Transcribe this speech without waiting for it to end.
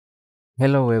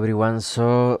Hello everyone,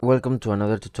 so welcome to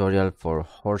another tutorial for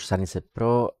Animset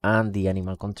Pro and the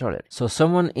animal controller. So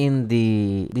someone in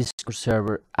the Discord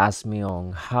server asked me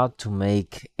on how to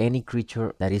make any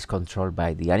creature that is controlled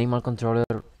by the animal controller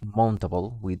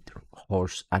mountable with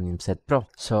Animset Pro.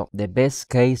 So the best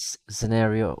case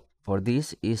scenario for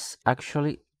this is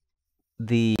actually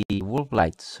the wolf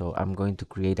light. So I'm going to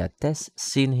create a test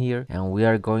scene here and we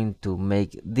are going to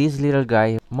make this little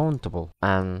guy mountable.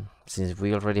 And since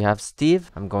we already have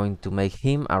Steve, I'm going to make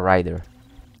him a rider.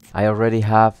 I already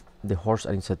have the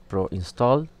Animset Pro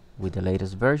installed with the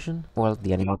latest version. Well,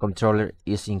 the animal controller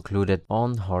is included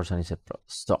on Animset Pro.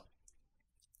 So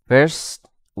first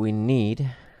we need,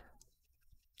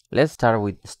 let's start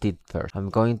with Steve first. I'm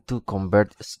going to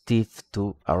convert Steve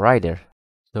to a rider.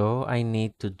 So I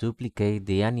need to duplicate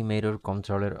the animator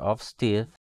controller of Steve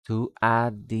to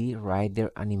add the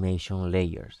rider animation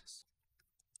layers.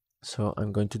 So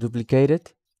I'm going to duplicate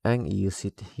it and use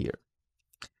it here.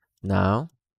 Now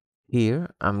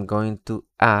here I'm going to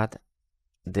add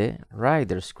the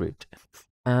rider script,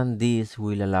 and this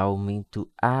will allow me to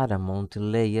add a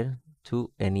mounting layer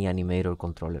to any animator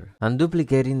controller. I'm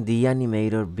duplicating the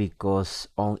animator because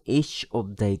on each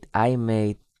update I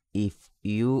made, if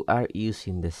you are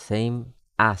using the same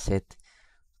asset,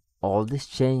 all these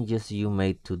changes you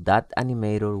made to that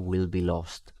animator will be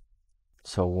lost.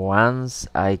 So once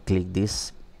I click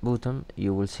this button,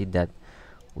 you will see that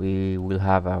we will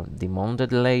have a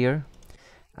demounted layer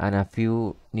and a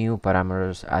few new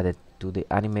parameters added to the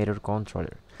animator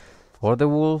controller. For the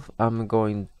wolf, I'm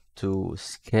going to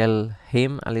scale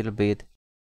him a little bit,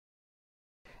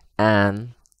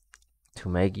 and to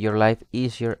make your life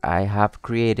easier, I have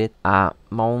created a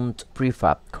mount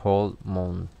prefab called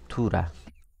montura,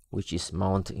 which is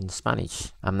mount in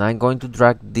Spanish. I'm now going to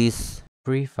drag this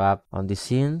prefab on the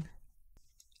scene.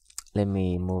 Let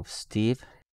me move Steve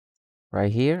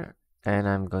right here, and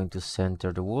I'm going to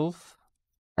center the wolf,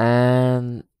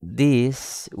 and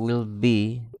this will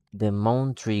be the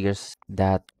mount triggers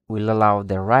that will allow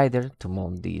the rider to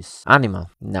mount this animal.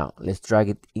 Now let's drag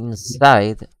it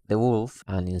inside the wolf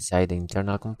and inside the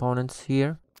internal components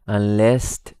here, and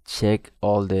let's check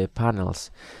all the panels.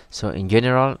 So in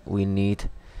general we need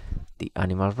the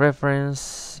animal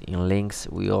reference. In links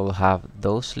we all have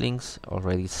those links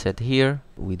already set here.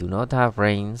 We do not have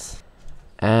reins.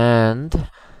 And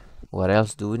what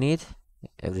else do we need?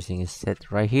 Everything is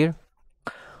set right here.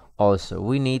 Also,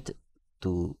 we need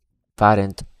to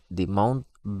parent the mount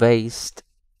based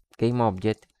game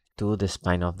object to the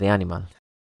spine of the animal.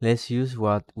 Let's use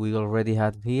what we already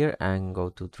had here and go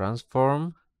to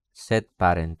transform, set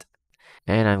parent,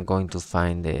 and I'm going to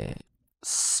find the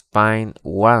spine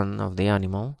 1 of the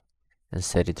animal and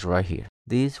set it right here.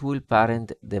 This will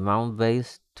parent the mount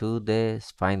base to the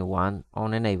spine 1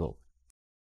 on enable.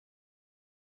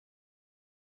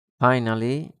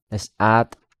 Finally, let's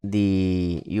add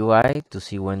the UI to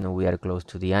see when we are close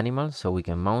to the animal so we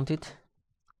can mount it.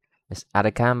 Let's add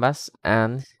a canvas,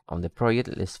 and on the project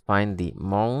let's find the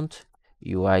mount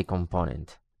UI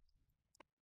component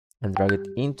and drag it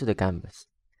into the canvas.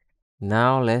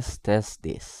 Now let's test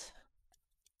this.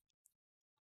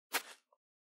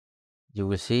 You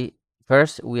will see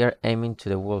first we are aiming to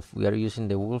the wolf. We are using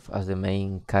the wolf as the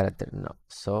main character now,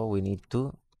 so we need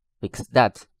to fix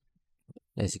that.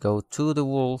 Let's go to the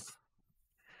wolf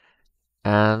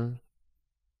and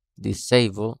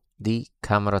disable the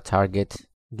camera target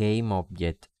game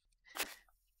object.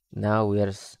 Now we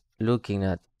are looking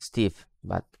at Steve,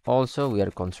 but also we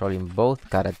are controlling both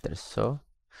characters, so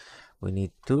we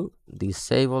need to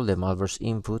disable the malverse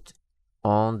input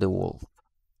on the wolf.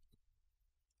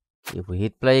 If we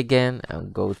hit play again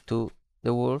and go to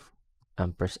the wolf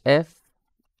and press F,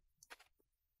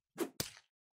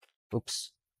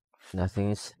 oops,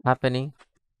 nothing is happening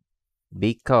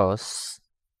because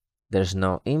there's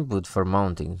no input for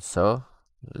mounting. So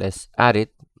let's add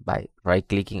it by right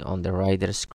clicking on the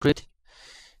rider script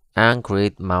and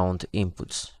create mount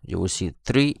inputs. You will see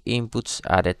 3 inputs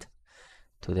added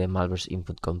to the malverse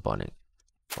input component.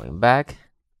 Going back,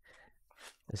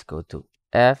 let's go to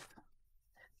F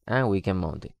and we can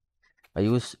mount it. But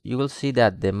you will see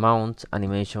that the mount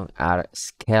animation are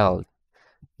scaled,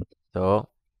 so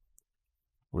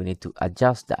we need to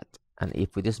adjust that. And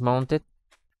if we dismount it,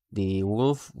 the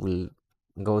wolf will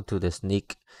go to the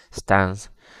sneak stance,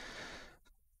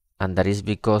 and that is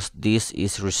because this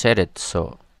is resetted.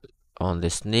 So on the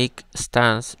sneak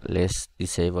stance, let's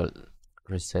disable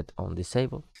reset on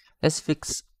disable. Let's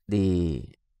fix the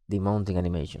mounting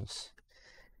animations.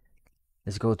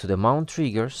 Let's go to the mount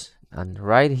triggers, and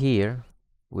right here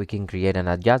we can create an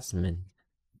adjustment.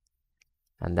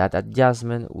 And that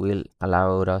adjustment will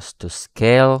allow us to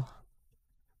scale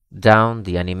down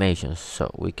the animations.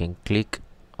 So we can click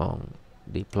on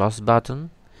the plus button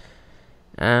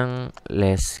and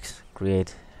let's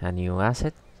create a new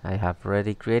asset. I have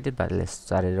already created, but let's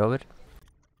start it over.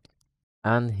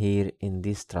 And here in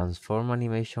this transform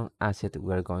animation asset,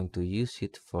 we're going to use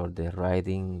it for the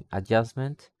riding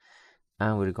adjustment,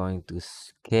 and we're going to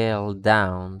scale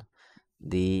down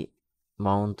the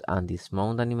mount and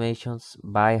dismount animations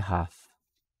by half.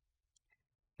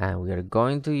 And we are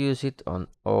going to use it on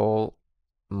all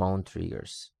mount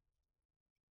triggers.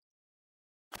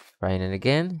 Trying it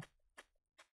again.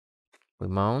 We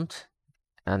mount,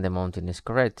 and the mounting is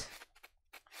correct.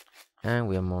 And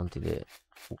we are mounting the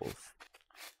wolf.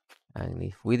 And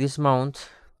if we dismount,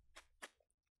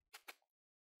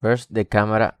 first the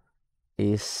camera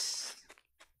is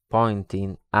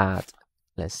pointing at,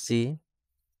 let's see,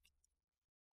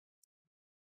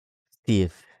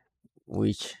 Steve,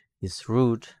 which is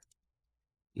root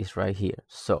is right here.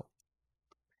 So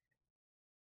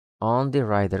on the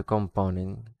rider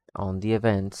component, on the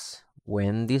events,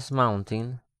 when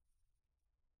dismounting,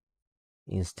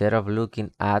 instead of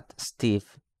looking at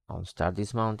Steve on start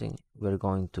dismounting, we're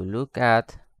going to look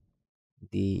at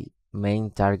the main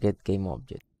target game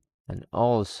object. And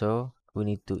also we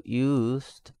need to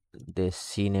use the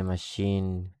Cine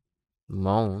Machine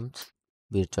mount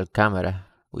virtual camera,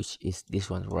 which is this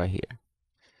one right here.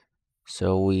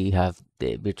 So we have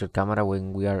the virtual camera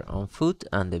when we are on foot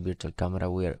and the virtual camera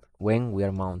when we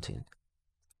are mounting.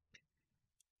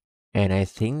 And I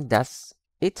think that's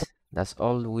it. That's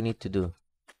all we need to do.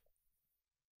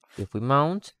 If we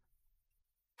mount,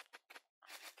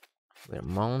 we're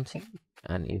mounting,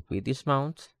 and if we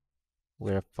dismount,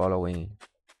 we're following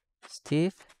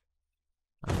Steve,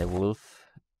 and the wolf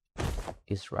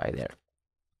is right there.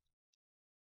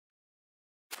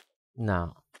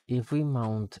 Now, if we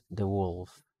mount the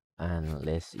wolf and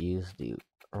let's use the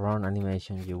run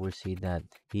animation, you will see that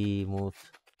he moved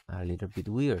a little bit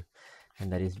weird,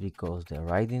 and that is because the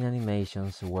riding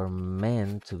animations were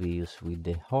meant to be used with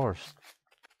the horse.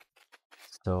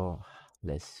 So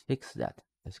let's fix that.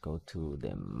 Let's go to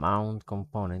the mount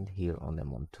component here on the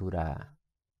Montura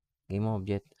game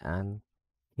object and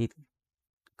hit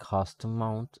custom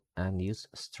mount and use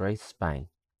straight spine.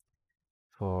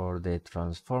 For the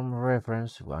transform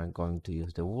reference, I'm going to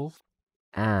use the wolf,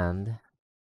 and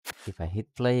if I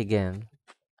hit play again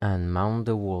and mount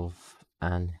the wolf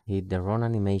and hit the run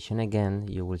animation again,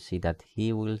 you will see that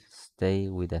he will stay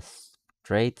with a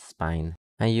straight spine,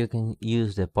 and you can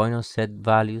use the point of set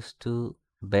values to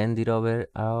bend it over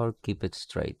or keep it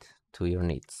straight to your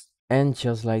needs. And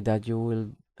just like that, you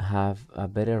will have a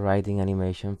better riding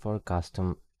animation for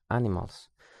custom animals.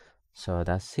 So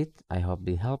that's it. I hope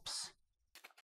it helps.